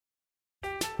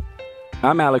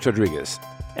I'm Alex Rodriguez.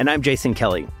 And I'm Jason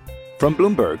Kelly. From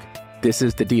Bloomberg, this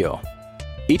is The Deal.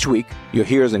 Each week, you'll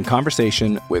hear us in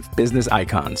conversation with business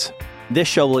icons. This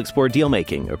show will explore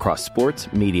deal-making across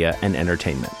sports, media, and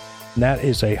entertainment. That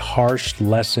is a harsh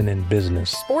lesson in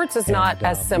business. Sports is not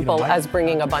as simple as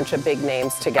bringing a bunch of big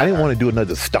names together. I didn't want to do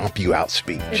another stomp you out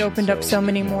speech. It opened up so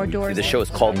many more doors. The show is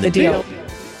called The Deal.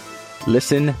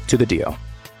 Listen to The Deal.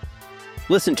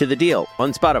 Listen to The Deal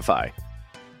on Spotify.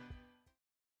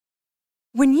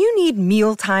 When you need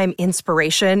mealtime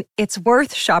inspiration, it's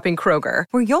worth shopping Kroger,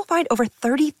 where you'll find over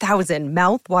 30,000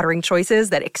 mouth-watering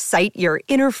choices that excite your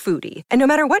inner foodie. And no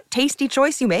matter what tasty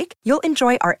choice you make, you'll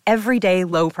enjoy our everyday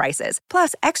low prices,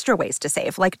 plus extra ways to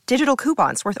save, like digital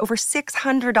coupons worth over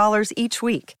 $600 each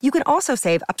week. You can also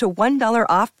save up to $1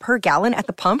 off per gallon at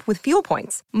the pump with fuel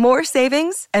points. More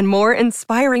savings and more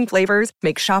inspiring flavors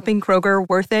make shopping Kroger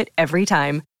worth it every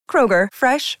time. Kroger,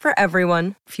 fresh for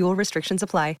everyone. Fuel restrictions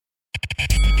apply.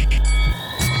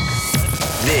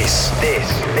 This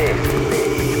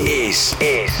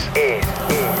is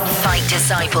Fight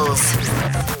Disciples.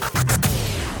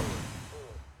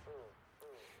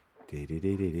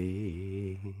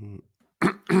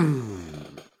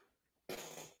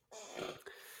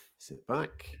 Sit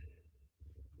back.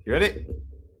 You ready?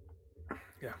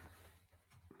 Yeah.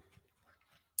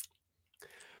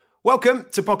 Welcome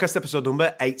to podcast episode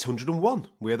number 801.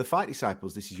 We are the Fight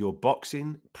Disciples. This is your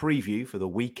boxing preview for the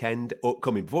weekend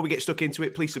upcoming. Before we get stuck into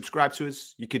it, please subscribe to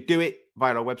us. You could do it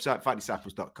via our website,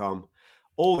 fightdisciples.com.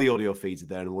 All the audio feeds are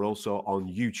there, and we're also on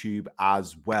YouTube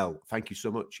as well. Thank you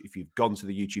so much if you've gone to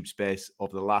the YouTube space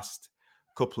over the last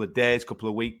couple of days, couple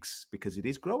of weeks, because it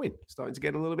is growing, starting to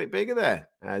get a little bit bigger there.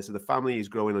 So the family is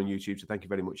growing on YouTube. So thank you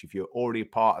very much if you're already a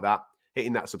part of that,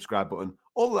 hitting that subscribe button.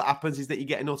 All that happens is that you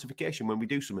get a notification when we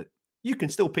do something. You can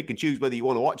still pick and choose whether you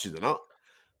want to watch it or not,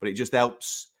 but it just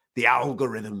helps the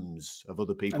algorithms of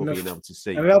other people being able to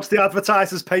see. And it helps the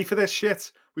advertisers pay for this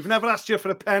shit. We've never asked you for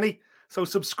a penny. So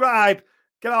subscribe,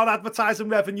 get our advertising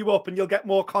revenue up, and you'll get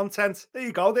more content. There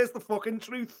you go. There's the fucking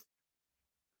truth.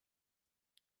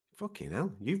 Fucking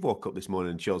hell. You've woke up this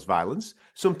morning and chose violence.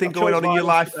 Something going on in your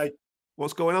life. Today.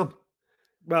 What's going on?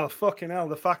 Well, fucking hell.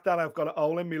 The fact that I've got a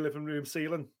hole in my living room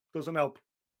ceiling doesn't help.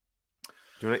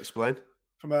 Do you want to explain?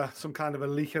 From some kind of a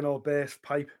leaking or burst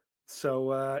pipe.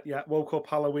 So, woke up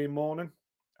Halloween morning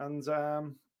and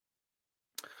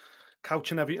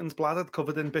couch and everything's bladdered,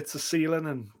 covered in bits of ceiling.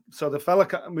 And so the fella,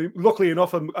 luckily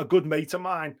enough, a good mate of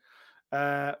mine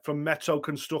from Metro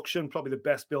Construction, probably the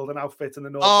best building outfit in the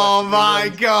North. Oh my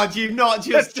God, you've not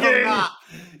just done that.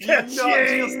 You've not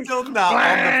just done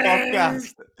that on the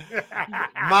podcast.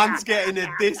 Man's getting a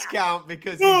discount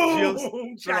because he's just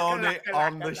thrown it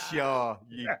on the show,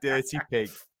 you dirty pig.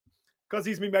 Because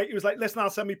he's me mate. He was like, listen, I'll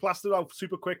send me plaster out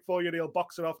super quick for you. He'll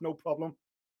box it off, no problem.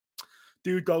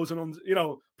 Dude goes and,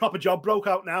 proper job broke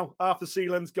out now. Half the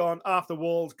ceiling's gone, half the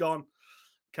wall's gone.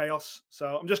 Chaos.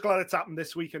 So I'm just glad it's happened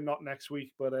this week and not next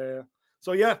week. But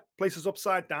place is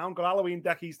upside down. Got Halloween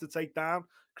deckies to take down,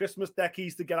 Christmas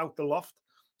deckies to get out the loft.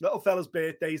 Little fella's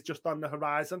birthday is just on the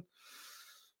horizon.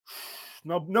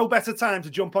 No better time to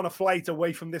jump on a flight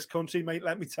away from this country, mate.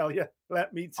 Let me tell you.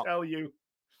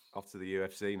 Off to the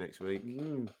UFC next week.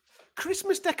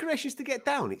 Christmas decorations to get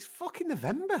down. It's fucking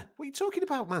November. What are you talking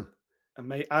about, man? And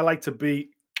mate, I like to be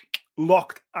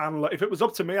locked and if it was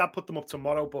up to me, I'd put them up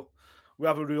tomorrow. But we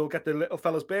have a rule: get the little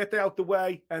fella's birthday out the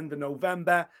way, end of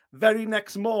November. Very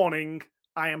next morning,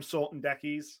 I am sorting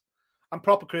deckies. I'm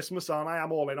proper Christmas on. I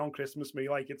am all in on Christmas. Me,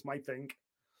 like it's my thing.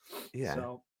 Yeah.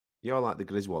 So, you're like the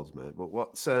Griswolds, mate. But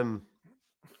what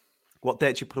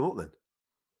date do you put them up then?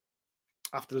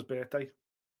 After his birthday,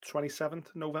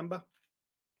 27th November.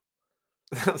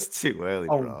 That's too early,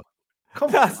 bro.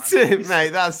 Come that's on, it, mate.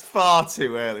 That's far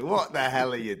too early. What the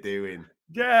hell are you doing?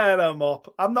 Get them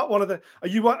up. I'm not one of the. Are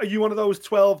you one of those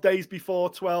 12 days before,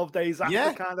 12 days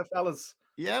after kind of fellas?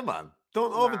 Yeah, man.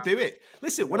 Don't overdo it.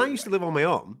 Listen, when I used to live on my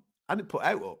own, I didn't put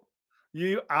out up.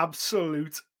 You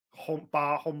absolute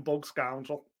humbug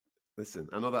scoundrel. Listen,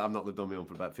 I know that I've not lived on my own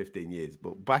for about 15 years,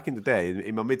 but back in the day,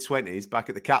 in my mid-20s, back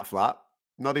at the cat flat,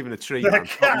 not even a tree. The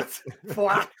cat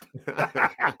flat.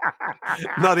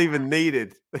 Not even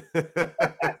needed.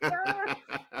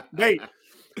 Mate,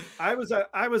 I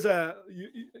was a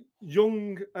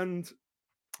young and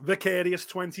vicarious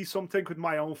 20-something with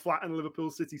my own flat in Liverpool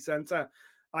city centre.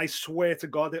 I swear to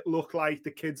God, it looked like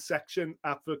the kids section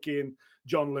at fucking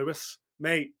John Lewis.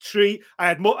 Mate, tree. I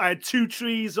had 2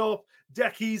 trees up,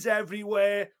 deckies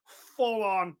everywhere, full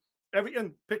on,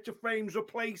 everything. Picture frames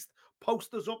replaced,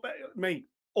 posters up, mate,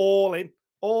 all in.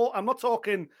 I'm not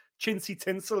talking chintzy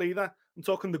tinsel either. I'm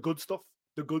talking the good stuff.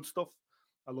 The good stuff.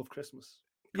 I love Christmas.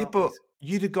 Yeah, but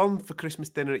you'd have gone for Christmas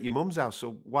dinner at your mum's house,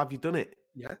 so why have you done it?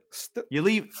 Yeah. You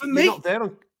leave. For you're me, not there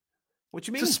on. What do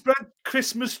you mean? To spread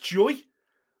Christmas joy.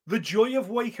 The joy of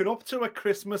waking up to a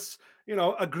Christmas,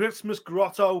 a Christmas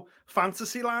grotto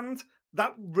fantasy land.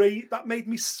 That made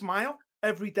me smile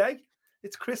every day.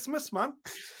 It's Christmas, man.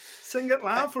 Sing it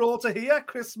loud for all to hear.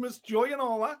 Christmas joy and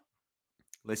all that.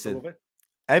 Listen,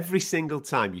 every single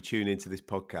time you tune into this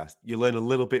podcast, you learn a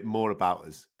little bit more about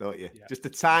us, don't you? Yeah. Just a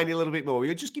tiny little bit more.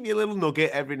 We'll just give you a little nugget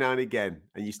every now and again,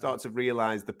 and you start to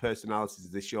realise the personalities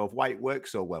of this show, of why it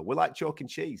works so well. We're like chalk and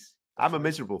cheese. I'm a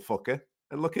miserable fucker.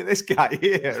 And look at this guy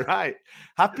here, right?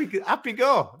 Happy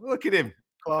go. Look at him.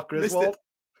 Clark Griswold.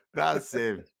 That's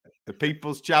him. The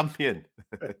people's champion.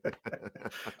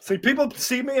 See, people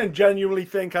see me and genuinely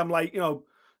think I'm like,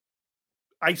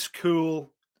 ice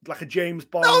cool, like a James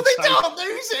Bond. No, they don't.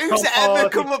 Who's ever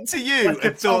come up to you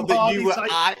and thought that you were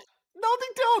No, they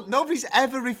don't. Nobody's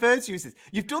ever referred to you as this.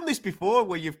 You've done this before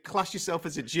where you've classed yourself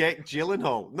as a Jake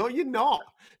Gyllenhaal. No, you're not.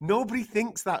 Nobody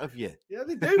thinks that of you. Yeah,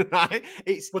 they do. Right?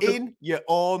 It's in your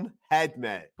own head,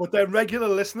 mate. But then regular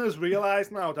listeners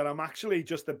realise now that I'm actually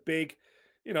just a big,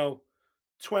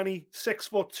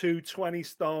 26'2", 20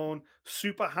 stone,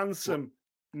 super handsome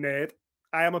nerd.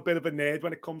 I am a bit of a nerd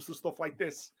when it comes to stuff like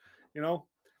this, When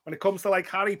it comes to like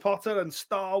Harry Potter and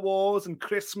Star Wars and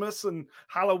Christmas and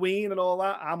Halloween and all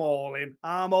that, I'm all in.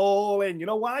 I'm all in. You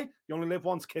know why? You only live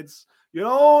once, kids. You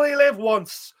only live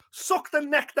once. Suck the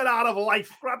nectar out of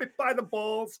life. Grab it by the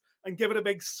balls and give it a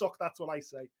big suck. That's what I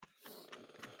say.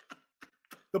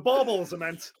 The baubles are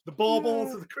meant. The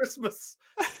baubles of the Christmas.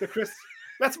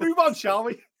 Let's move on, shall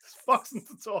we? There's boxing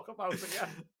to talk about again.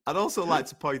 I'd also like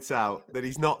to point out that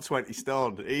he's not 20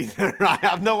 stone either. Right? I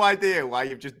have no idea why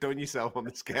you've just done yourself on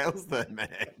the scales there, mate.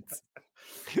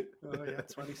 Oh, yeah,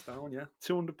 20 stone, yeah.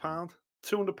 200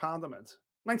 £200 I meant.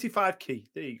 95 key.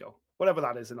 There you go. Whatever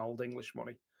that is in old English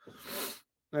money.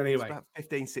 Anyway. It's about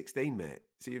 15, 16, mate.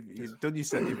 So you've done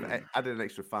yourself, you've added an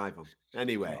extra 5 on.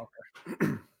 Anyway. Oh,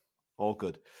 okay. All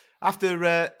good. After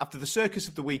the circus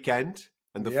of the weekend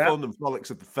and the fun and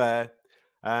frolics of the fair,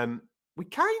 we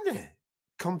kind of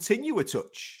continue a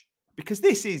touch because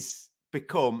this is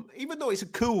become, even though it's a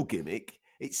cool gimmick,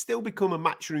 it's still become a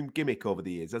matchroom gimmick over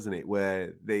the years, hasn't it?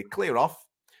 Where they clear off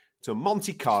to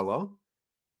Monte Carlo,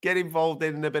 get involved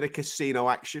in a bit of casino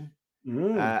action,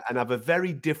 and have a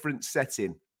very different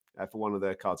setting for one of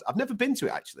their cards. I've never been to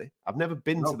it, actually. I've never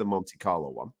been to the Monte Carlo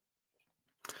one,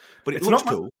 but it looks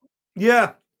cool.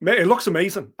 Yeah. It looks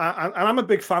amazing, and I'm a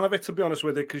big fan of it, to be honest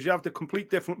with it, because you have the complete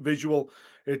different visual.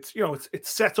 It's it's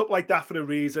set up like that for a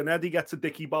reason. Eddie gets a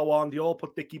Dicky bow on, they all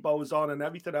put Dicky bows on, and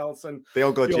everything else, and they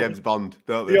all go James Bond,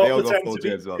 don't they? They all go full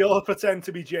James Bond. They all pretend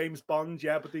to be James Bond,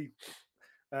 yeah, but they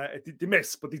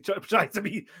miss, but they try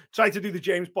to do the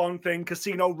James Bond thing,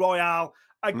 Casino Royale.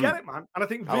 I get it, man, and I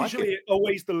think visually it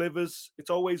always delivers. It's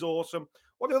always awesome.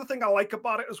 Well, the other thing I like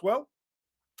about it as well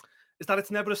is that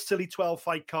it's never a silly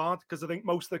 12-fight card, because I think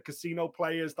most of the casino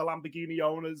players, the Lamborghini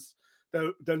owners,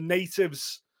 the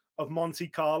natives of Monte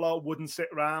Carlo wouldn't sit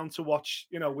around to watch,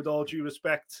 with all due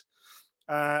respect,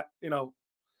 Campbell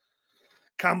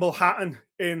Hatton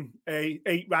in a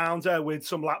 8-rounder with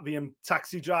some Latvian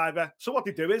taxi driver. So what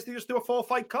they do is they just do a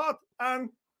 4-fight card,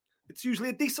 and it's usually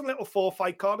a decent little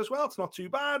 4-fight card as well. It's not too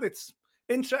bad. It's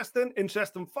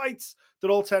interesting fights.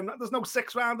 They're all 10. There's no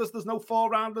 6-rounders. There's no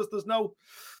 4-rounders. There's no...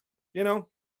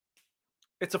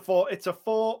 it's a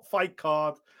 4-fight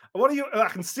card. What are you? I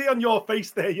can see on your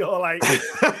face there. You're like,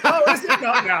 oh, is it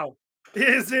not now?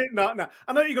 Is it not now?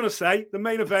 I know what you're going to say the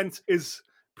main event is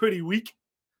pretty weak,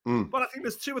 but I think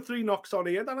there's 2 or 3 knocks on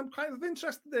here that I'm kind of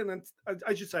interested in. And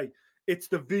as you say, it's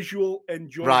the visual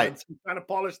enjoyment. Right. I'm trying to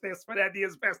polish this for Eddie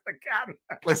as best I can.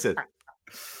 Listen,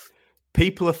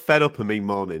 people are fed up of me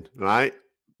moaning, right?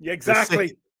 Yeah,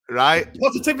 exactly. Right.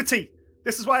 Positivity.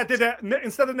 This is why I did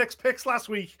instead of Nick's picks last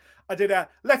week, I did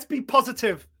let's be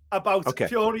positive about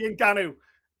Fury and Ngannou.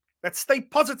 Let's stay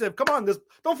positive. Come on.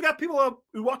 Don't forget, people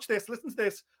who watch this, listen to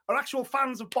this, are actual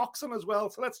fans of boxing as well.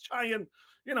 So let's try and,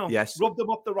 rub them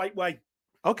up the right way.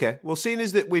 Okay. Well, seeing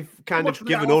as that we've kind of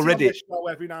given already.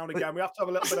 Every now and again, we have to have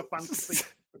a little bit of fantasy.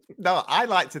 No, I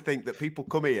like to think that people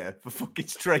come here for fucking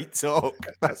straight talk.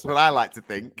 That's what I like to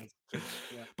think. Yeah.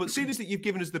 But seeing as that you've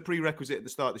given us the prerequisite at the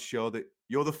start of the show that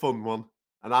you're the fun one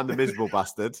and I'm the miserable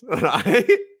bastard, right?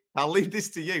 I'll leave this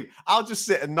to you. I'll just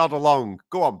sit and nod along.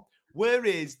 Go on. Where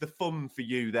is the fun for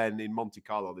you then in Monte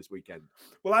Carlo this weekend?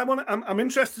 Well, I'm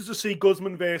interested to see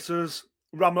Guzman versus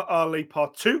Muhammad Ali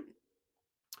Part 2.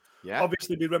 Yeah.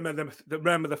 Obviously, we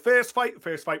remember the first fight. The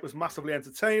first fight was massively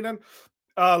entertaining.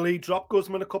 Ali dropped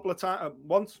Guzman a couple of times,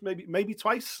 once, maybe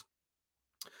twice.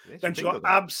 Then she got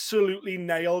absolutely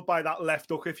nailed by that left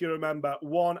hook, if you remember.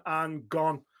 One and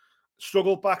gone.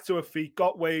 Struggled back to her feet,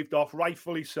 got waved off,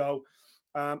 rightfully so.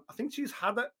 I think she's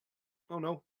had it. Oh,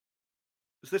 no.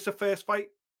 Is this her first fight?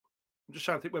 I'm just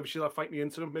trying to think whether she'll have fight in the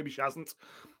interim. Maybe she hasn't.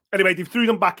 Anyway, they threw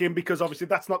them back in because obviously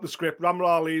that's not the script. Ramla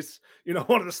Ali's,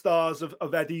 one of the stars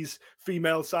of Eddie's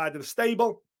female side of the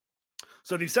stable.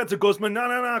 So they said to Guzman,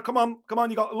 no, come on,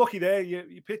 you got lucky there.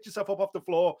 You picked yourself up off the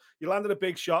floor. You landed a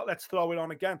big shot. Let's throw it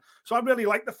on again. So I really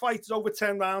like the fight. It's over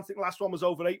 10 rounds. I think the last one was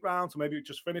over 8 rounds, or maybe it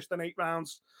just finished in 8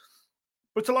 rounds.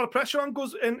 But it's a lot of pressure on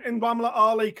in Ramla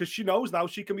Ali because she knows now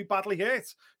she can be badly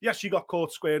hit. Yes, she got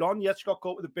caught squared on. Yes, she got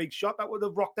caught with a big shot. That would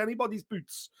have rocked anybody's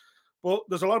boots. But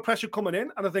there's a lot of pressure coming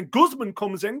in. And I think Guzman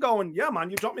comes in going, yeah, man,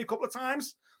 you dropped me a couple of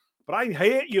times, but I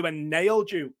hit you and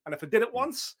nailed you. And if I did it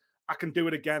once, I can do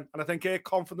it again. And I think her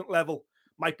confident level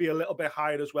might be a little bit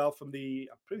higher as well from I'm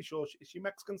pretty sure, is she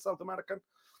Mexican, South American?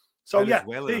 So, yeah,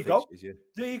 there you go.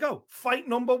 There you go. Fight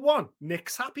number 1.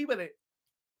 Nick's happy with it.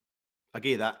 I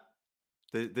get that.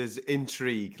 There's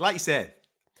intrigue. Like you said,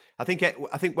 I think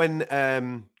when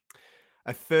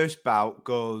a first bout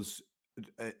goes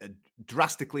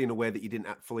drastically in a way that you didn't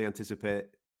fully anticipate,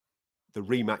 the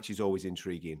rematch is always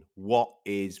intriguing. What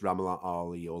is Ramla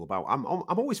Ali all about? I'm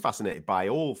always fascinated by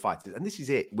all fighters, and this is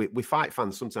it. With fight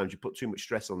fans, sometimes you put too much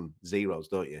stress on zeros,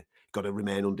 don't you? Got to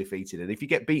remain undefeated, and if you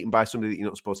get beaten by somebody that you're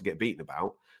not supposed to get beaten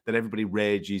about, then everybody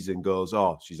rages and goes,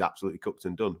 "Oh, she's absolutely cooked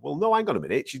and done." Well, no, hang on a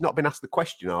minute. She's not been asked the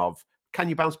question of, can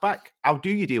you bounce back? How do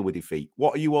you deal with defeat?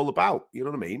 What are you all about? You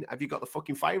know what I mean? Have you got the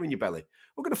fucking fire in your belly?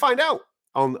 We're going to find out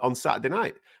on Saturday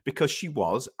night, because she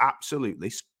was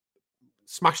absolutely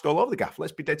smashed all over the gaff.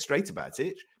 Let's be dead straight about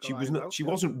it. She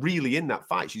wasn't really in that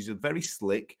fight. She's a very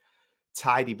slick,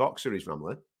 tidy boxer, is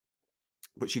Ramla.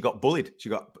 But she got bullied. She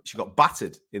got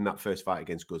battered in that first fight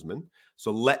against Guzman.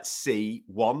 So let's see,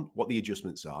 1, what the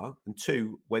adjustments are, and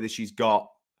 2, whether she's got,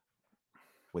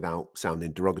 without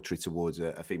sounding derogatory towards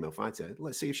a female fighter,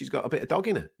 let's see if she's got a bit of dog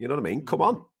in her. You know what I mean? Come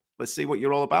on. Let's see what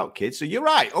you're all about, kids. So you're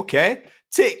right. Okay.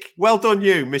 Tick. Well done,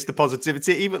 you, Mr.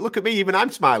 Positivity. Even look at me. Even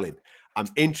I'm smiling. I'm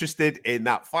interested in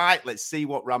that fight. Let's see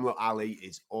what Ramla Ali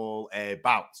is all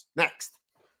about. Next.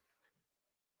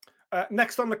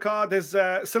 Next on the card is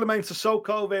Suleiman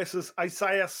Sissoko versus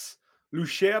Isaias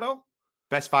Lucero.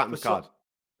 Best fight on the card.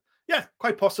 Yeah,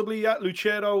 quite possibly. Yeah,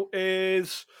 Lucero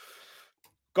is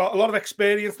got a lot of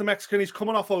experience. The Mexican, he's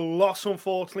coming off a loss,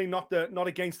 unfortunately, not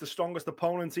against the strongest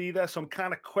opponents either. So I'm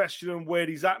kind of questioning where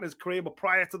he's at in his career. But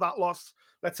prior to that loss,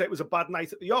 let's say it was a bad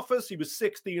night at the office. He was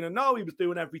 16-0. He was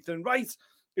doing everything right.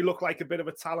 He looked like a bit of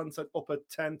a talent at up at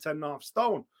 10.5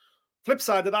 stone. Flip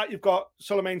side of that, you've got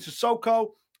Suleiman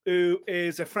Sissoko, who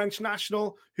is a French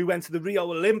national who went to the Rio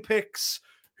Olympics,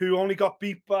 who only got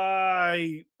beat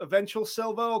by eventual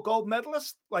silver or gold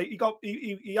medalist. Like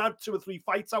he had 2 or 3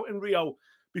 fights out in Rio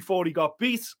before he got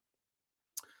beat.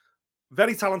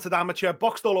 Very talented amateur,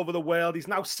 boxed all over the world. He's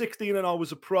now 16-0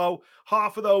 as a pro.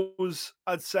 Half of those,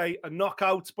 I'd say, are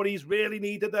knockouts, but he's really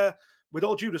needed, with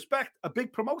all due respect, a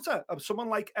big promoter of someone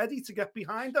like Eddie to get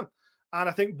behind him. And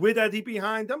I think with Eddie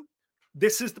behind him,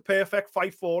 this is the perfect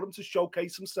fight for him to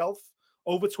showcase himself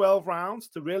over 12 rounds,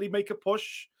 to really make a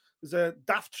push. There's a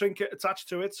daft trinket attached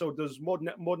to it, so there's more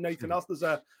than anything else.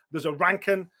 There's a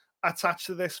ranking attached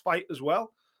to this fight as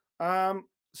well.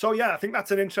 So, yeah, I think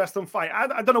that's an interesting fight.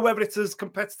 I don't know whether it's as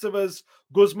competitive as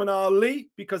Guzman Ali,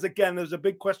 because, again, there's a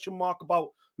big question mark about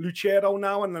Lucero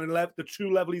now and the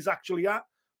true level he's actually at.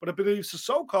 But I believe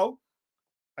Sissoko,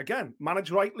 again,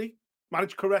 managed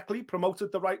correctly,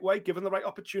 promoted the right way, given the right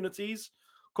opportunities,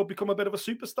 could become a bit of a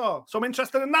superstar. So I'm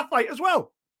interested in that fight as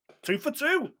well. 2 for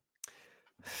 2.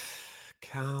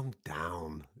 Calm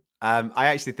down. I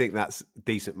actually think that's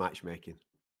decent matchmaking.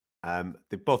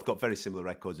 They've both got very similar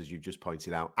records, as you've just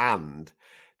pointed out, and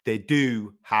they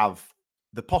do have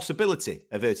the possibility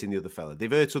of hurting the other fella.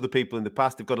 They've hurt other people in the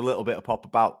past. They've got a little bit of pop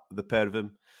about the pair of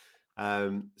them.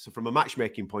 So from a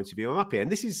matchmaking point of view, I'm happy.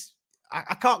 And this is,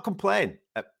 I can't complain.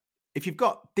 If you've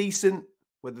got decent,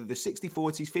 whether the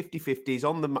 60-40s, 50-50s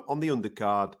on the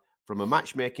undercard, from a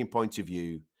matchmaking point of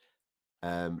view,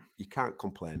 you can't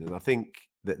complain. And I think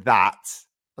that,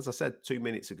 as I said 2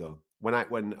 minutes ago, when I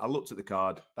looked at the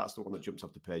card, that's the one that jumps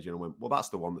off the page, and I went, well, that's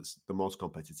the one that's the most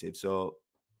competitive. So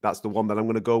that's the one that I'm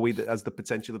going to go with as the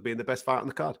potential of being the best fight on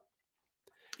the card.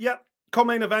 Yeah,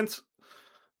 co-main event.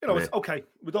 It's okay.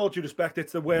 With all due respect,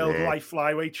 it's the World Light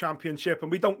Flyweight Championship,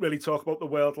 and we don't really talk about the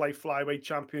World Light Flyweight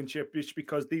Championship just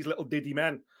because these little diddy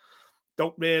men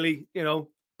don't really,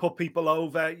 put people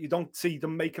over. You don't see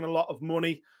them making a lot of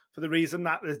money for the reason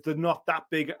that they're not that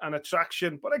big an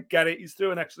attraction. But I get it. He's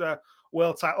threw an extra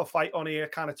world title fight on here,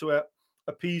 kind of to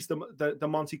appease the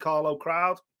Monte Carlo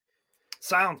crowd.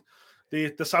 Sound.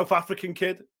 The South African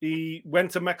kid, he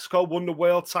went to Mexico, won the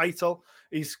world title.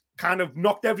 He's kind of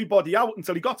knocked everybody out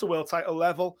until he got to world title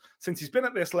level. Since he's been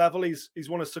at this level, he's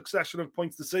won a succession of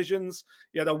points decisions.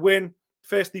 He had a win,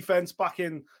 first defense back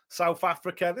in South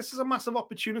Africa. This is a massive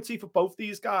opportunity for both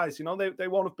these guys. You know, they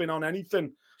won't have been on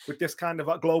anything with this kind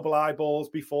of global eyeballs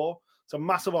before. It's a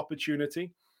massive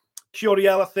opportunity.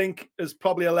 Curiel, I think, is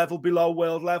probably a level below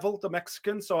world level, the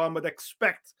Mexican. So I would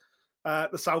expect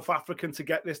the South African to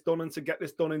get this done and to get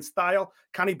this done in style.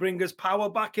 Can he bring his power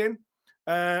back in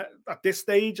at this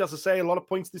stage? As I say, a lot of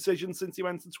points decisions since he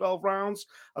went to 12 rounds.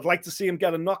 I'd like to see him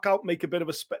get a knockout, make a bit of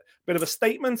a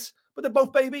statement. But they're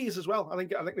both babies as well. I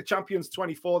think the champion's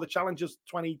 24, the challenger's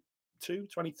 22,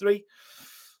 23.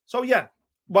 So yeah,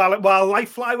 while light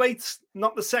flyweight's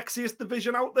not the sexiest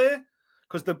division out there,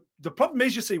 because the problem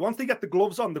is, you see, once they get the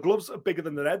gloves on, the gloves are bigger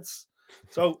than their heads.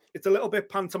 So it's a little bit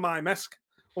pantomime-esque,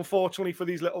 unfortunately, for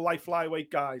these little light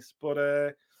flyweight guys.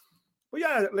 But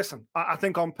yeah, listen, I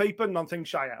think on paper, nothing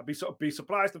shy. I'd be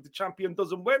surprised if the champion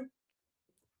doesn't win.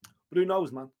 But who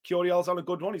knows, man? Curiel's on a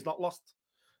good run. He's not lost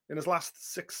in his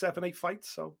last 6, 7, 8 fights.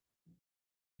 So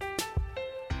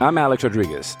I'm Alex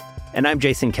Rodriguez. And I'm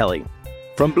Jason Kelly.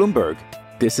 From Bloomberg,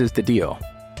 this is The Deal.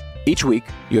 Each week,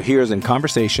 you'll hear us in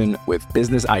conversation with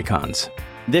business icons.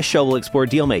 This show will explore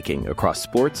deal-making across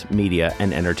sports, media,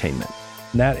 and entertainment.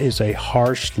 That is a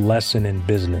harsh lesson in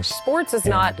business. Sports is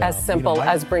not as simple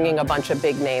as bringing a bunch of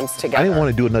big names together. I didn't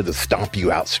want to do another stomp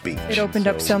you out speech. It opened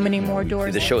up so many more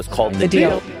doors. The show is called The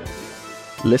Deal.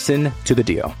 Listen to The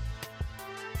Deal.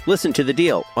 Listen to The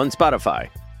Deal on Spotify.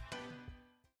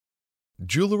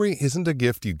 Jewelry isn't a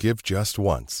gift you give just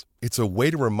once. It's a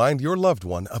way to remind your loved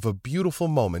one of a beautiful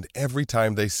moment every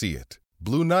time they see it.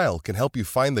 Blue Nile can help you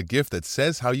find the gift that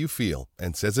says how you feel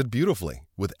and says it beautifully,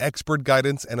 with expert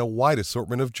guidance and a wide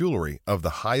assortment of jewelry of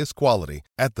the highest quality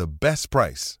at the best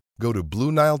price. Go to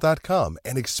BlueNile.com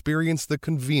and experience the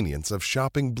convenience of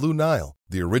shopping Blue Nile,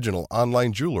 the original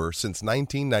online jeweler since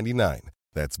 1999.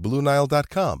 That's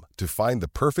BlueNile.com to find the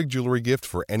perfect jewelry gift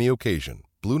for any occasion.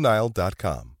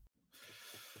 BlueNile.com.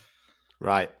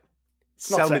 Right.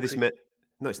 Sell me this main...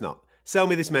 No, it's not. Sell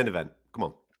me this main event. Come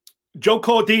on. Joe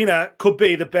Cordina could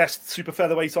be the best super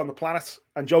featherweight on the planet.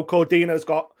 And Joe Cordina's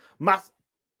got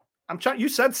you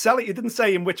said sell it. You didn't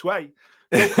say in which way.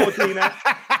 Joe Cordina.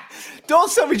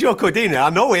 Don't sell me Joe Cordina. I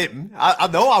know him. I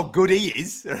know how good he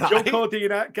is. Right? Joe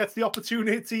Cordina gets the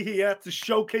opportunity here to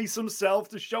showcase himself,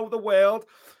 to show the world.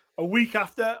 A week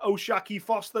after O'Shaquie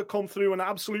Foster come through an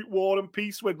absolute war and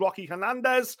peace with Rocky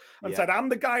Hernandez and said, I'm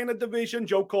the guy in the division.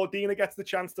 Joe Cordina gets the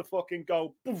chance to fucking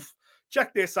go, poof,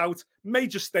 check this out.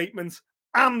 Major statement.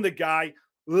 I'm the guy.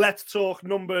 Let's talk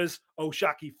numbers.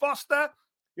 O'Shaquie Foster.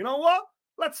 You know what?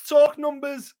 Let's talk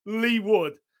numbers. Lee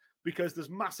Wood. Because there's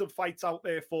massive fights out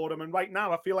there for him. And right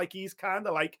now, I feel like he's kind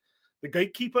of like the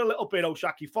gatekeeper a little bit.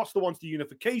 O'Shaquie Foster wants the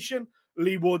unification.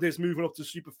 Lee Wood is moving up to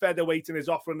super featherweight and is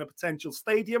offering a potential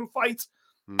stadium fight.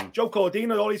 Joe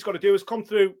Cordina, all he's got to do is come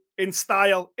through in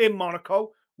style in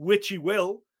Monaco, which he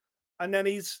will, and then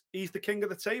he's the king of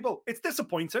the table. It's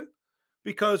disappointing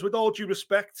because, with all due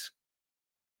respect,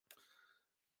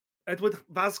 Edward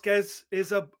Vasquez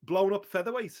is a blown-up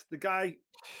featherweight. The guy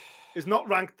is not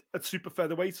ranked at super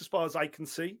featherweight as far as I can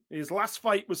see. His last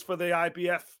fight was for the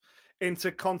IBF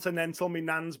Intercontinental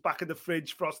Minan's back of the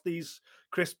fridge Frosties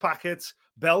Chris Packett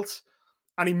belt,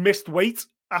 and he missed weight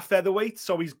at featherweight,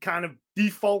 so he's kind of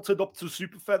defaulted up to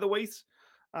super featherweight.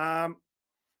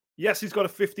 Yes, he's got a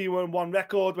 51-1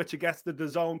 record, which I guess the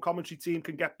DAZN commentary team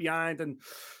can get behind and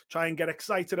try and get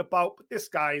excited about. But this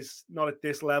guy's not at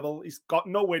this level. He's got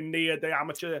nowhere near the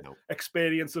amateur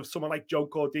experience of someone like Joe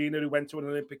Cordina, who went to an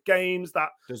Olympic Games, that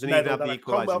doesn't even have the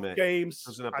equalizer, mate. Games.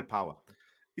 Doesn't have the power.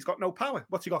 He's got no power.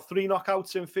 What's he got? 3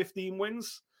 knockouts in 15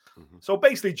 wins. So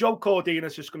basically, Joe Cordina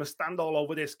is just going to stand all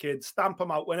over this kid, stamp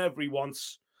him out whenever he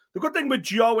wants. The good thing with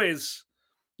Joe is,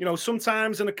 you know,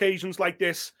 sometimes on occasions like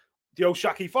this, the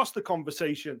O'Shaquie Foster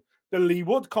conversation, the Lee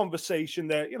Wood conversation,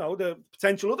 the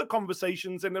potential other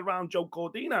conversations in and around Joe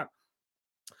Cordina.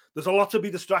 There's a lot to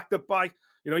be distracted by.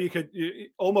 You know, you could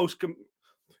almost,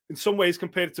 in some ways,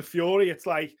 compare it to Fury. It's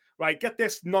like, right, get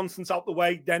this nonsense out the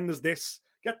way, then there's this.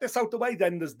 Get this out the way,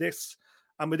 then there's this.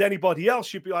 And with anybody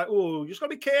else, you'd be like, oh, you just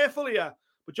got to be careful here.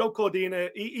 But Joe Cordina,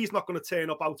 he's not going to turn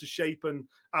up out of shape and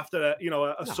after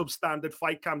a substandard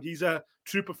fight camp. He's a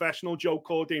true professional, Joe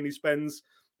Cordina.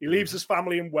 He leaves his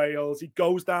family in Wales. He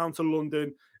goes down to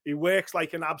London. He works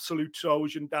like an absolute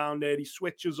Trojan down there. He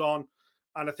switches on.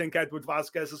 And I think Edward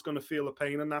Vasquez is going to feel the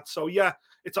pain in that. So, yeah,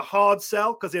 it's a hard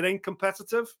sell because it ain't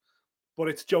competitive. But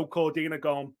it's Joe Cordina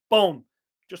going, boom.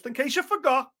 just in case you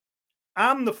forgot,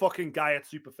 I'm the fucking guy at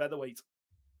super featherweight.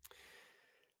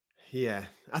 Yeah,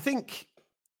 I think,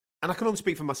 and I can only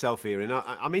speak for myself here, and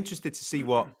I'm interested to see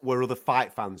where other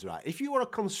fight fans are at. If you are a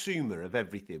consumer of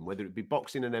everything, whether it be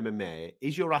boxing and MMA,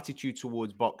 is your attitude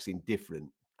towards boxing different?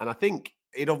 And I think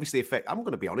it obviously affects, I'm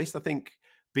going to be honest, I think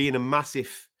being a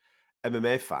massive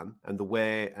MMA fan and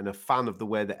a fan of the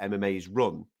way that MMA is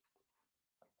run,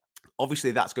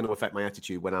 obviously that's going to affect my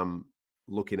attitude when I'm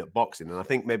looking at boxing. And I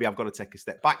think maybe I've got to take a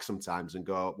step back sometimes and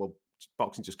go, well,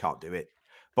 boxing just can't do it.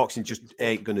 Boxing just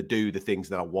ain't going to do the things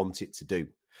that I want it to do.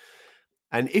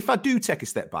 And if I do take a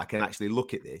step back and actually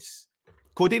look at this,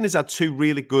 Cordina's had 2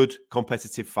 really good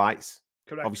competitive fights.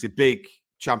 Correct. Obviously big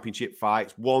championship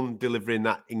fights, one delivering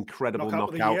that incredible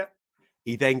knockout.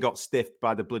 He then got stiffed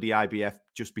by the bloody IBF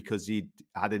just because he'd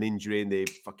had an injury and they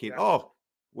fucking,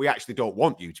 we actually don't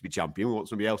want you to be champion. We want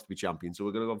somebody else to be champion. So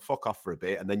we're going to go and fuck off for a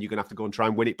bit. And then you're going to have to go and try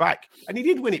and win it back. And he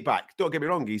did win it back. Don't get me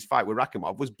wrong. His fight with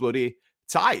Rakhimov was bloody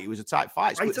tight. It was a tight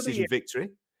fight. Split decision victory.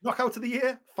 Knockout of the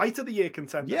year. Fight of the year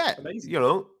contender. Yeah. Amazing. You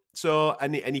know, so,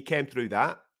 and he came through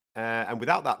that. And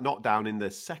without that knockdown in the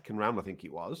second round, I think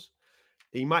it was,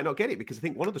 he might not get it because I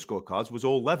think one of the scorecards was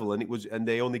all level and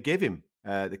they only gave him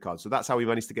the card. So that's how he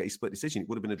managed to get his split decision. It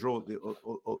would have been a draw the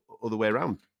other way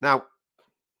around. Now,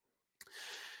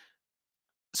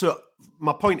 so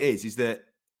my point is that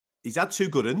he's had 2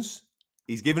 good uns.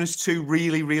 He's given us 2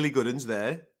 really, really good uns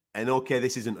there. And okay,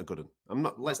 this isn't a good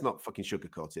one. Let's not fucking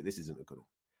sugarcoat it. This isn't a good one.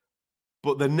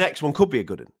 But the next one could be a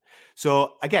good one.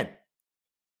 So again,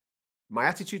 my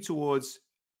attitude towards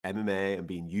MMA and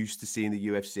being used to seeing the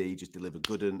UFC just deliver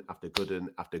good one after good one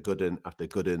after good one after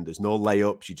good one. There's no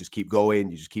layups. You just keep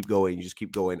going. You just keep going. You just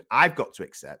keep going. I've got to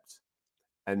accept,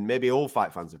 and maybe all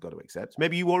fight fans have got to accept,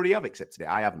 maybe you already have accepted it,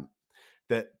 I haven't,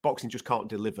 that boxing just can't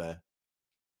deliver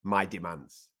my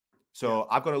demands. So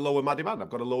I've got to lower my demand. I've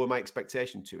got to lower my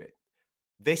expectation to it.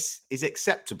 This is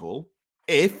acceptable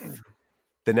if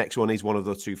the next one is one of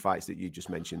those 2 fights that you just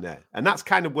mentioned there. And that's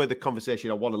kind of where the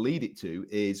conversation I want to lead it to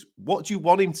is, what do you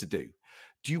want him to do?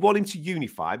 Do you want him to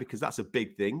unify? Because that's a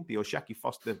big thing. The O'Shaquie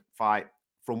Foster fight,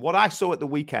 from what I saw at the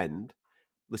weekend,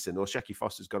 listen, O'Shaquie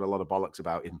Foster's got a lot of bollocks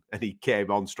about him and he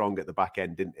came on strong at the back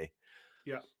end, didn't he?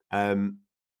 Yeah.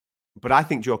 But I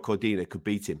think Joe Cordina could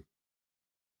beat him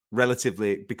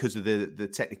relatively because of the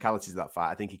technicalities of that fight.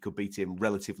 I think he could beat him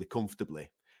relatively comfortably.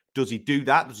 Does he do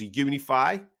that? Does he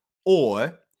unify?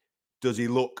 Or does he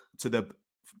look to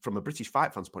from a British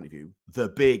fight fan's point of view, the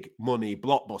big money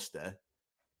blockbuster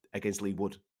against Lee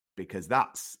Wood? Because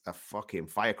that's a fucking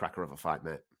firecracker of a fight,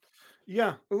 mate.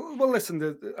 Yeah. Well,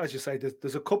 listen, as you say,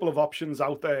 there's a couple of options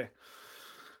out there.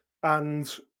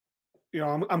 And, you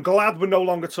know, I'm glad we're no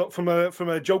longer from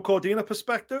a Joe Cordina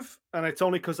perspective. And it's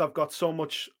only because I've got so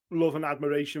much love and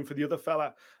admiration for the other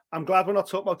fella. I'm glad we're not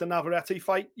talking about the Navarrete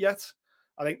fight yet.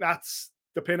 I think that's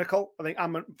the pinnacle. I think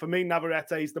for me,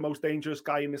 Navarrete is the most dangerous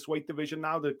guy in this weight division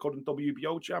now, the current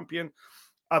WBO champion.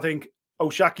 I think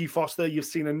O'Shaquie Foster, you've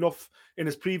seen enough in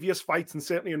his previous fights and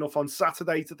certainly enough on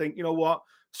Saturday to think, you know what,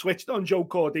 switched on Joe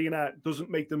Cordina doesn't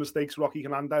make the mistakes Rocky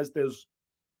Hernandez does.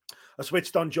 A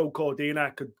switched on Joe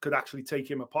Cordina could actually take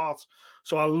him apart.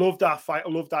 So I love that fight. I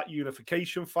love that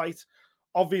unification fight.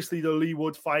 Obviously, the Lee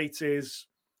Wood fight is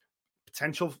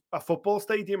potential a football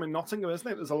stadium in Nottingham, isn't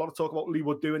it? There's a lot of talk about Lee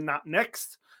Wood doing that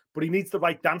next, but he needs the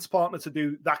right dance partner to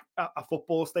do that at a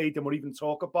football stadium or even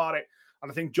talk about it.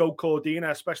 And I think Joe Cordina,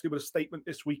 especially with a statement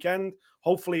this weekend,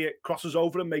 hopefully it crosses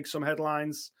over and makes some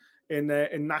headlines in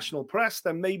national press,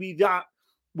 then maybe that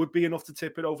would be enough to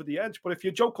tip it over the edge. But if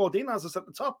you're Joe Cordina, as I said at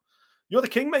the top, you're the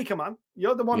kingmaker, man.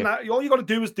 You're the one that all you got to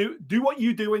do is do what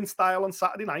you do in style on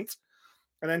Saturday night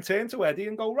and then turn to Eddie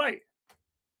and go, right,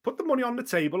 put the money on the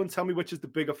table and tell me which is the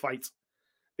bigger fight.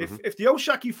 If the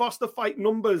O'Shaquie Foster fight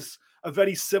numbers are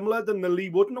very similar than the Lee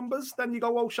Wood numbers, then you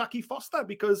go O'Shaquie Foster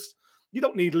because you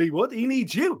don't need Lee Wood. He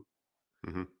needs you.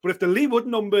 But if the Lee Wood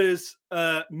numbers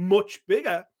are much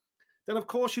bigger, then of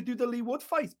course you do the Lee Wood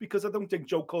fight because I don't think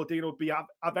Joe Cordina would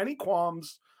have any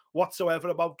qualms whatsoever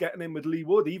about getting in with Lee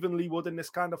Wood, even Lee Wood in this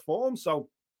kind of form. So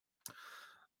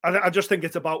I just think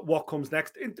it's about what comes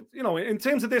next. In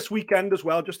terms of this weekend as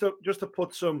well, just to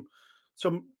put some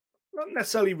not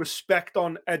necessarily respect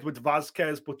on Edward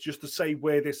Vasquez, but just to say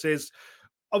where this is.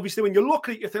 Obviously, when you look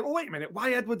at it, you think, oh, wait a minute,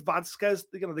 why Edward Vasquez?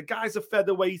 The guy's a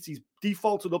featherweight. He's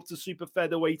defaulted up to super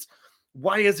featherweight.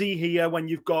 Why is he here when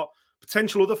you've got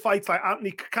potential other fights like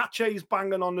Anthony Cacace is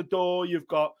banging on the door? You've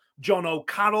got John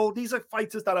O'Carroll. These are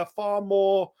fighters that are far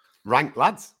more ranked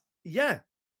lads. Yeah,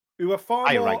 who are far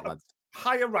higher more ranked lads.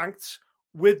 Higher ranked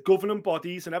with governing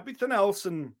bodies and everything else.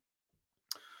 And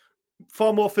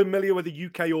far more familiar with the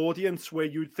UK audience, where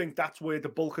you'd think that's where the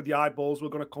bulk of the eyeballs were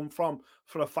going to come from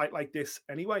for a fight like this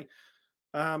anyway.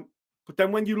 But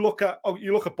then when you look at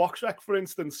BoxRec, for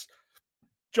instance,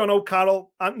 John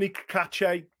O'Carroll, Anthony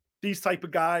Cacace, these type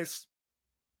of guys,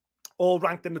 all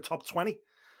ranked in the top 20.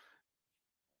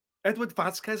 Edward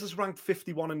Vasquez is ranked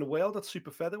 51 in the world at super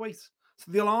featherweight.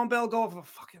 So the alarm bell go off.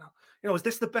 Fucking hell. Is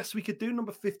this the best we could do?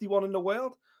 Number 51 in the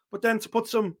world. But then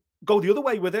to go the other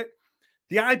way with it,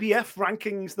 the IBF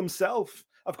rankings themselves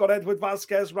have got Edward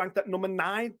Vasquez ranked at number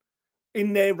 9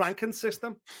 in their ranking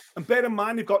system. And bear in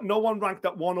mind, they've got no one ranked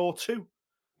at 1 or 2.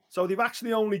 So they've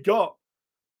actually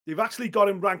got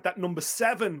him ranked at number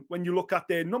 7 when you look at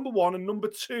their number 1 and number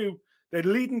 2. They're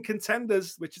leading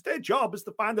contenders, which is their job, is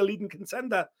to find a leading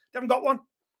contender. They haven't got one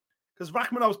because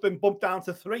Rakhmonov's been bumped down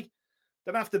to 3.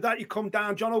 Then after that, you come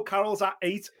down. John O'Carroll's at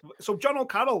 8. So John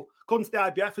O'Carroll, according to the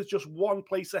IBF, is just one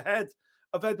place ahead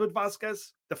of Edward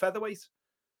Vasquez, the featherweight.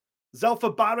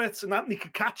 Zelfa Barrett and Anthony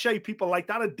Cacace, people like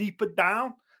that, are deeper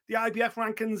down the IBF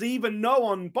rankings, even though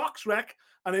on BoxRec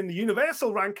and in the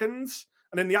universal rankings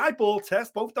and in the eyeball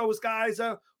test, both those guys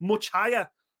are much higher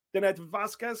than Edward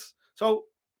Vasquez. So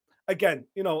again,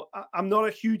 I'm not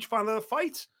a huge fan of the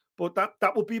fight, but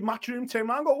that would be matchroom turn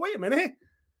around and go, wait a minute.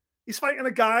 He's fighting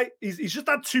a guy. He's just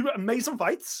had 2 amazing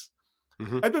fights.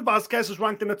 Mm-hmm. Edward Vasquez is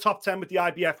ranked in the top 10 with the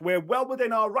IBF. We're well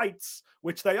within our rights,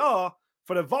 which they are,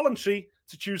 for a voluntary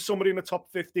to choose somebody in the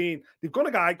top 15. They've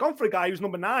gone for a guy who's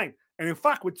number 9. And in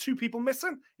fact, with 2 people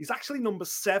missing, he's actually number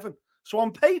 7. So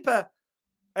on paper,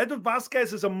 Edward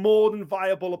Vasquez is a more than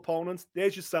viable opponent.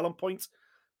 There's your selling point.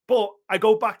 But I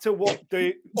go back to all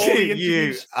the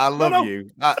interviews. I love you.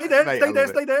 Stay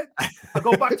there. I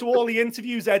go back to all the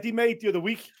interviews Eddie made the other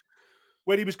week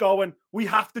where he was going, we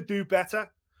have to do better.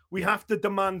 We have to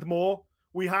demand more.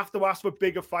 We have to ask for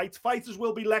bigger fights. Fighters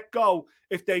will be let go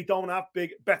if they don't have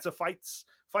better fights.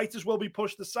 Fighters will be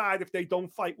pushed aside if they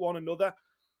don't fight one another.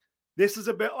 This is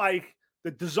a bit like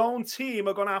the DAZN team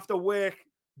are going to have to work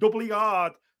doubly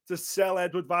hard to sell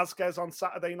Edward Vasquez on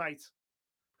Saturday night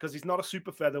because he's not a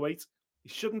super featherweight. He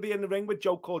shouldn't be in the ring with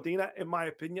Joe Cordina, in my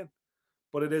opinion.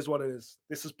 But it is what it is.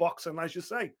 This is boxing, as you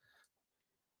say.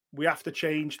 We have to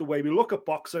change the way we look at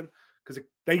boxing because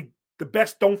the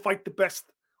best don't fight the best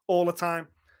all the time.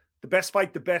 The best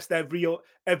fight the best every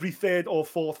 3rd or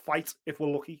 4th fight, if we're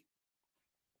lucky.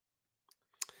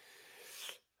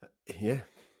 Yeah.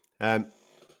 I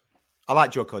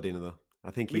like Joe Cordina though.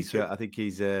 I think he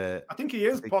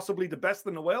is possibly the best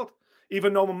in the world.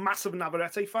 Even though I'm a massive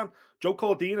Navarrete fan, Joe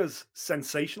Cordina's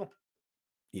sensational.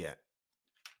 Yeah.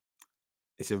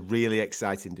 It's a really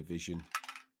exciting division,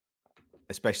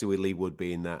 especially with Lee Wood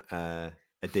being that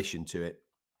addition to it.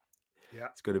 Yeah.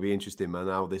 It's going to be interesting, man,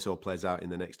 how this all plays out in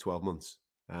the next 12 months.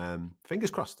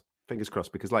 Fingers crossed,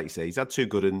 because like you say, he's had 2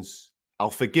 good ones. I'll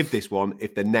forgive this one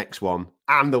if the next one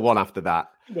and the one after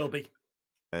that will be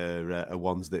are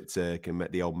ones that can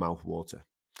make the old mouth water.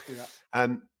 Yeah.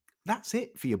 That's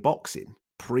it for your boxing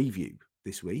preview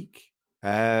this week.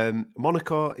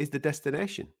 Monaco is the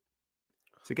destination.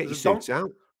 So get your suits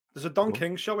out. There's a Don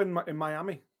King show in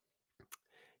Miami.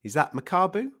 Is that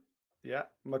Makabu? Yeah,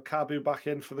 Makabu back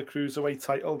in for the cruiserweight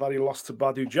title that he lost to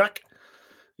Badu Jack.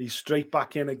 He's straight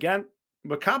back in again.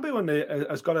 Makabu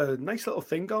has got a nice little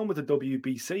thing going with the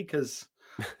WBC because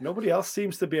nobody else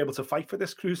seems to be able to fight for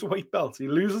this cruiserweight belt. He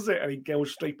loses it and he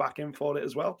goes straight back in for it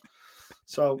as well.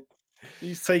 So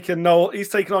he's taking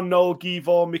on Noel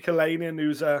Givor Michelanian,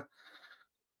 who's a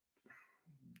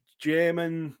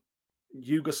German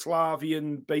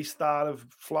Yugoslavian based out of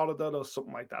Florida or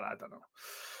something like that. I don't know.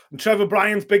 And Trevor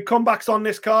Bryan's big comebacks on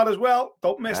this card as well.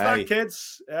 Don't miss that,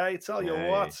 kids. I tell you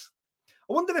what.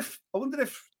 I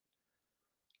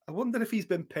wonder if he's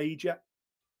been paid yet.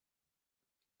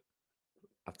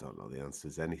 I don't know the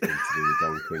answers. Anything to do with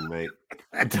Don King, mate.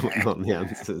 I don't know the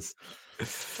answers.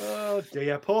 Oh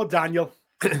dear, poor Daniel.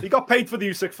 He got paid for the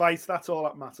Usyk fight. That's all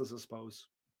that matters, I suppose.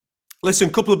 Listen,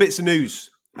 a couple of bits of news.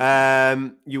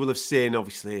 You will have seen,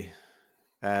 obviously,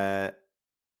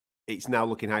 it's now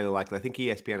looking highly likely. I think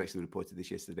ESPN actually reported this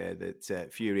yesterday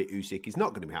that Fury Usyk is not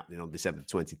going to be happening on December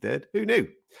 23rd. Who knew?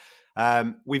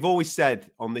 We've always said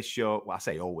on this show, well, I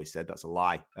say always said, that's a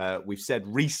lie. We've said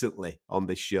recently on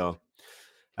this show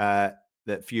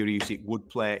that Fury Usyk would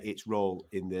play its role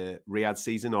in the Riyadh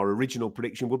season. Our original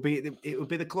prediction would be it would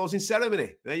be the closing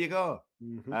ceremony. There you go.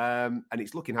 Mm-hmm. And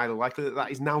it's looking highly likely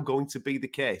that is now going to be the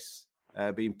case,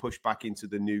 being pushed back into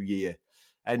the new year.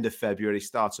 End of February,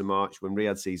 start of March, when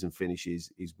Riyadh season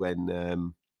finishes, is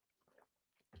when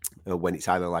it's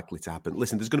highly likely to happen.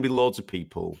 Listen, there's going to be loads of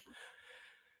people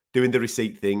doing the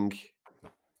receipt thing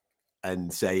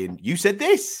and saying, you said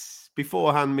this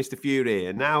beforehand, Mr. Fury,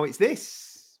 and now it's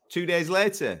this. 2 days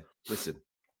later. Listen,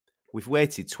 we've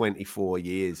waited 24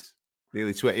 years.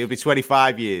 Nearly 20. It'll be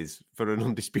 25 years for an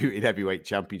undisputed heavyweight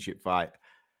championship fight.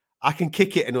 I can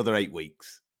kick it another 8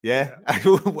 weeks. Yeah.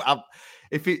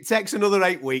 If it takes another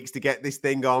 8 weeks to get this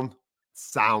thing on,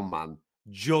 sound, man.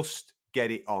 Just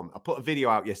get it on. I put a video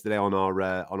out yesterday on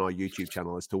our YouTube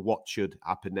channel as to what should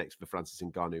happen next for Francis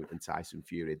Ngannou and Tyson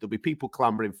Fury. There'll be people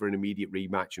clamoring for an immediate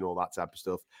rematch and all that type of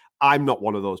stuff. I'm not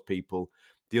one of those people.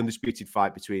 The undisputed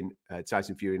fight between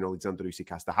Tyson Fury and Alexander Usyk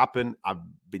has to happen. I've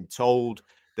been told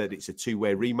that it's a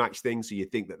two-way rematch thing, so you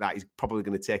think that is probably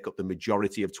going to take up the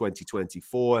majority of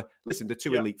 2024. Listen, the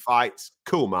two elite fights,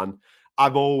 cool, man.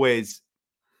 I'm always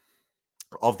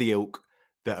of the ilk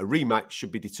that a rematch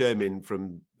should be determined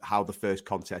from how the first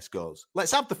contest goes.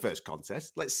 Let's have the first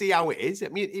contest. Let's see how it is. I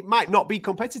mean, it might not be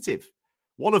competitive.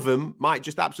 One of them might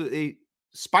just absolutely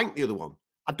spank the other one.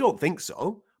 I don't think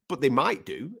so, but they might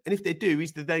do. And if they do,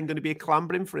 is there then going to be a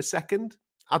clambering for a second?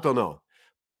 I don't know.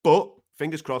 But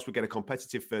fingers crossed we get a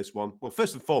competitive first one. Well,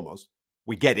 first and foremost,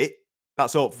 we get it.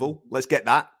 That's hopeful. Let's get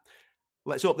that.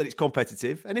 Let's hope that it's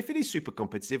competitive. And if it is super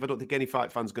competitive, I don't think any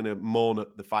fight fan's going to mourn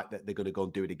at the fact that they're going to go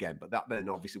and do it again. But that then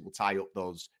obviously will tie up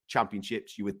those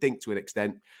championships, you would think, to an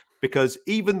extent. Because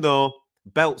even though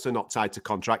belts are not tied to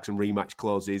contracts and rematch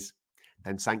clauses,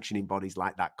 then sanctioning bodies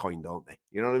like that coin, don't they?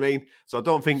 You know what I mean? So I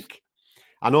don't think...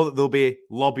 I know that there'll be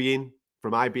lobbying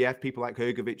from IBF. People like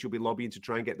Hrgovic will be lobbying to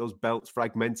try and get those belts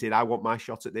fragmented. I want my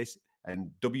shot at this.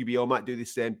 And WBO might do the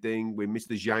same thing with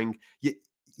Mr. Zhang.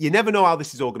 You never know how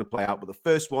this is all going to play out, but the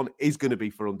first one is going to be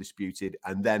for undisputed,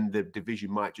 and then the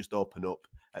division might just open up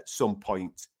at some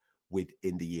point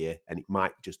within the year, and it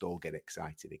might just all get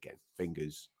excited again.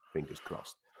 Fingers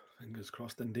crossed. Fingers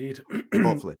crossed, indeed.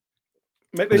 Hopefully,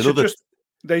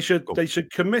 they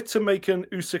should commit to making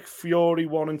Usyk Fury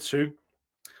 1 and 2,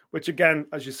 which again,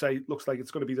 as you say, looks like it's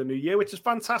going to be the new year, which is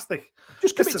fantastic.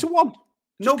 Just commit to one.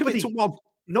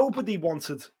 Nobody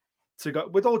wanted to go,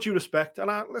 with all due respect, and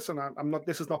I'm not.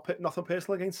 This is nothing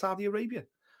personal against Saudi Arabia,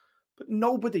 but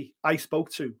nobody I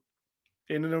spoke to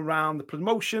in and around the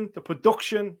promotion, the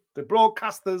production, the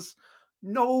broadcasters,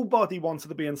 nobody wanted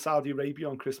to be in Saudi Arabia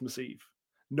on Christmas Eve.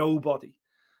 Nobody,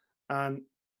 and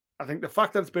I think the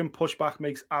fact that it's been pushed back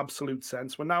makes absolute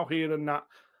sense. We're now hearing that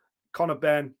Conor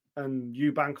Benn and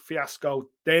Eubank fiasco,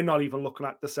 they're not even looking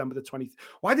at December the 20th.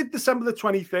 Why did December the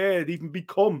 23rd even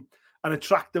become an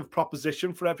attractive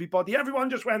proposition for everybody? Everyone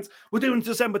just went, we're doing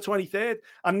December 23rd.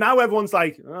 And now everyone's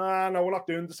like, no, we're not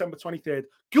doing December 23rd.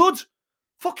 Good.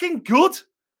 Fucking good.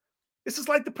 This is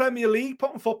like the Premier League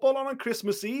putting football on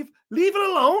Christmas Eve. Leave it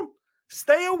alone.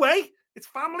 Stay away. It's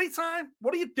family time.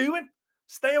 What are you doing?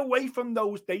 Stay away from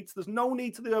those dates. There's no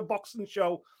need to do a boxing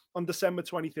show on December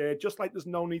 23rd, just like there's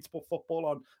no need to put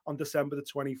football on December the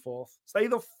 24th. Stay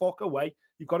the fuck away.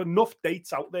 You've got enough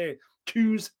dates out there.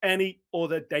 Choose any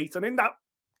other date. And in that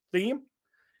theme,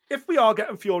 if we are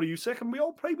getting Fury Usyk, and we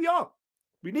all pray we are,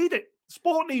 we need it.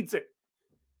 Sport needs it.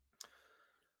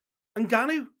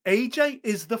 Ngannou, AJ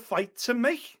is the fight to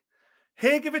make.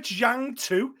 Hrgovic Zhang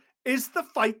 2 is the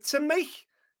fight to make.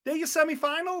 They're your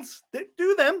semi-finals.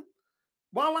 Do them.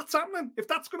 While that's happening, if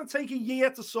that's going to take a year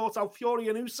to sort out Fury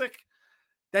and Usyk,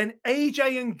 then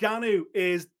AJ and Ngannou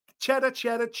is cheddar,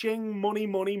 ching,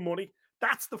 money.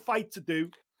 That's the fight to do.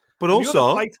 But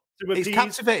also, it's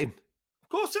captivating. Of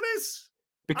course it is.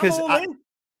 Because,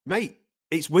 mate,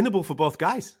 it's winnable for both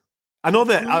guys. I know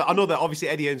that obviously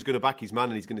Eddie Hearn's going to back his man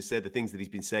and he's going to say the things that he's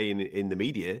been saying in the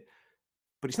media,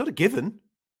 but it's not a given.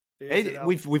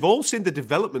 We've all seen the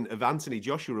development of Anthony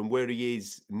Joshua and where he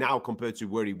is now compared to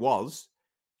where he was.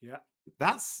 Yeah,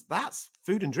 that's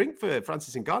food and drink for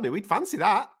Francis Ngannou. We'd fancy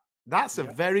that. That's a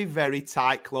very, very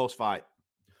tight, close fight.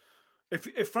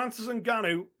 If Francis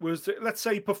Ngannou was, let's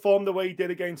say, performed the way he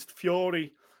did against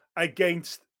Fury,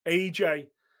 against AJ,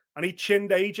 and he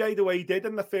chinned AJ the way he did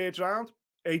in the third round,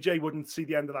 AJ wouldn't see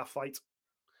the end of that fight.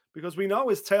 Because we know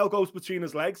his tail goes between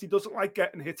his legs. He doesn't like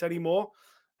getting hit anymore.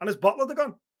 And his bottle of the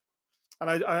gun.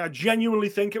 And I genuinely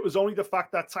think it was only the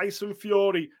fact that Tyson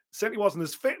Fury, certainly wasn't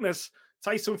his fitness,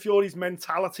 Tyson Fury's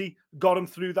mentality got him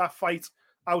through that fight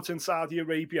out in Saudi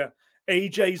Arabia.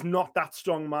 AJ's not that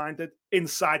strong-minded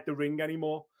inside the ring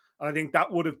anymore. And I think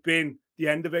that would have been the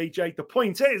end of AJ. The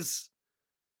point is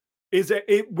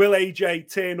will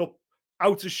AJ turn up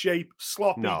out of shape,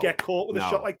 sloppy, get caught with a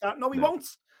shot like that? No, he won't.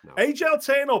 No. AJ will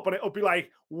turn up and it'll be like,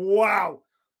 wow.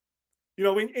 You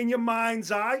know, in your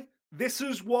mind's eye, this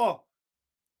is what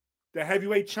the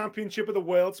heavyweight championship of the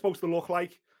world is supposed to look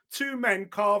like. Two men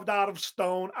carved out of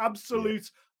stone, absolute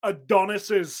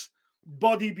Adonises,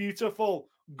 body beautiful,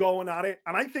 going at it.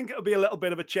 And I think it'll be a little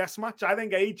bit of a chess match. I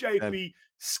think AJ would be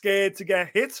scared to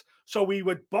get hit, so he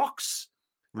would box.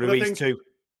 Ruiz too.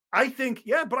 I think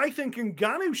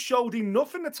Ngannou showed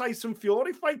enough in the Tyson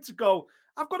Fury fight to go,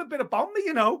 I've got a bit about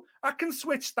me, I can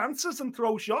switch stances and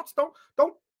throw shots.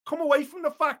 Don't come away from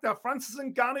the fact that Francis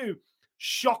Ngannou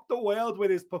shocked the world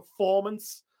with his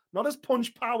performance, not his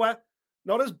punch power,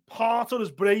 not his heart or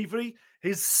his bravery,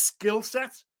 his skill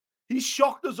set. He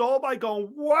shocked us all by going,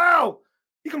 wow,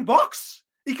 he can box.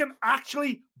 He can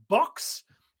actually box.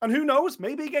 And who knows,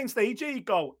 maybe against AJ, you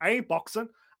go, I ain't boxing.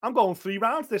 I'm going 3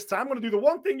 rounds this time. I'm going to do the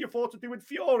one thing you thought to do with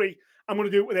Fury. I'm going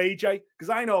to do it with AJ because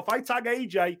I know if I tag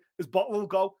AJ, his bottle will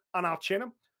go and I'll chin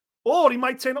him. Or he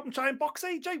might turn up and try and box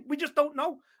AJ. We just don't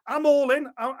know. I'm all in.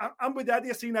 I'm with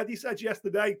Eddie. I seen Eddie said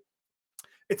yesterday,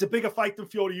 it's a bigger fight than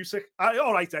Fury Usyk.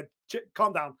 All right, Ed,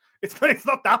 calm down. It's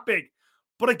not that big.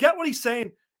 But I get what he's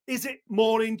saying. Is it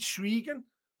more intriguing?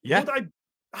 Yeah.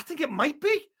 I think it might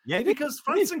be. Yeah, because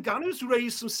Francis Ngannou's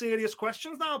raised some serious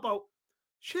questions now about,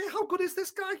 how good is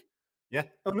this guy? Yeah.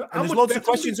 And there's loads of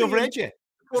questions over AJ.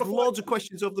 There's loads of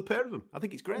questions over the pair of them. I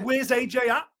think it's great. Where's AJ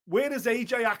at? Where is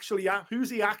AJ actually at? Who's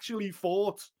he actually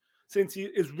fought since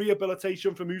his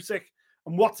rehabilitation from Usyk?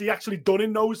 And what's he actually done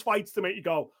in those fights to make you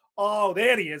go, oh,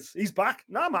 there he is. He's back.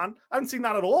 Nah, man. I haven't seen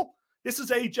that at all. This is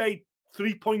AJ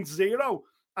 3.0.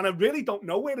 And I really don't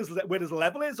know where his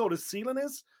level is or his ceiling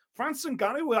is. Francis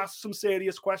Ngannou will ask some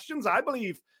serious questions, I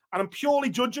believe. And I'm purely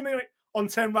judging it on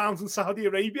 10 rounds in Saudi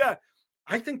Arabia.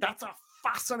 I think that's a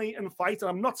fascinating fight. And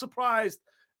I'm not surprised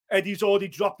Eddie's already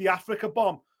dropped the Africa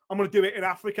bomb. I'm going to do it in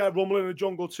Africa, Rumble in the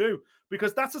Jungle too.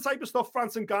 Because that's the type of stuff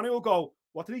Francis Ngannou will go,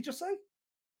 what did he just say?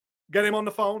 Get him on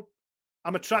the phone.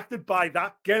 I'm attracted by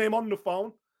that. Get him on the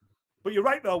phone. But you're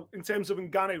right, though, in terms of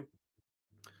Ngannou.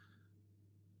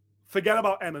 Forget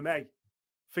about MMA.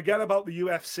 Forget about the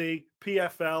UFC,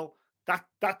 PFL.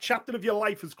 That chapter of your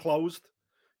life is closed.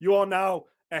 You are now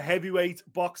a heavyweight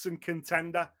boxing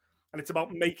contender, and it's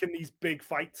about making these big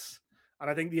fights. And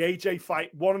I think the AJ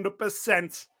fight,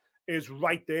 100%, is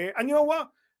right there. And you know what?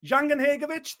 Zhang and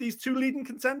Hrgovic, these 2 leading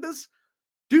contenders,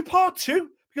 do part 2,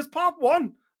 because part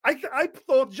 1, I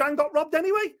thought Zhang got robbed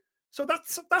anyway. So that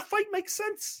fight makes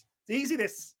sense. It's easy,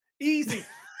 this. Easy.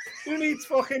 Who needs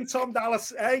fucking Tom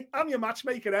Dallas? Hey, I'm your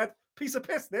matchmaker, Ed. Piece of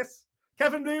piss, this.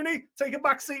 Kevin Rooney, take a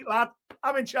back seat, lad.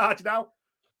 I'm in charge now.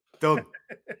 Done.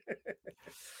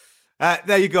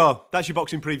 There you go. That's your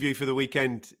boxing preview for the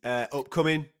weekend.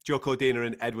 Upcoming, Joe Cordina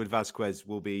and Edward Vasquez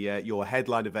will be your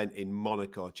headline event in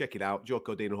Monaco. Check it out. Joe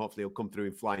Cordina, hopefully, will come through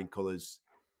in flying colours.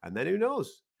 And then who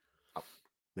knows?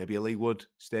 Maybe a Lee Wood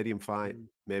stadium fight.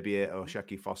 Maybe a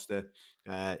O'Shaki Foster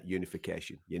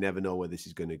unification. You never know where this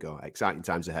is going to go. Exciting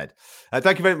times ahead.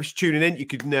 Thank you very much for tuning in. You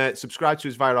can subscribe to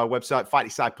us via our website,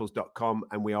 fightdisciples.com.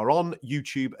 And we are on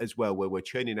YouTube as well, where we're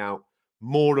churning out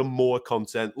more and more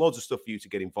content. Loads of stuff for you to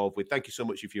get involved with. Thank you so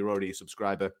much if you're already a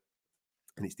subscriber.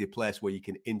 And it's the place where you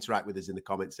can interact with us in the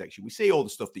comment section. We see all the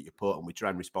stuff that you put and we try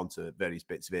and respond to various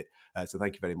bits of it. So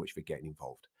thank you very much for getting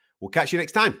involved. We'll catch you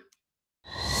next time.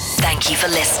 Thank you for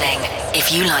listening.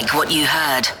 If you like what you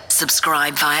heard,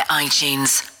 subscribe via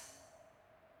iTunes.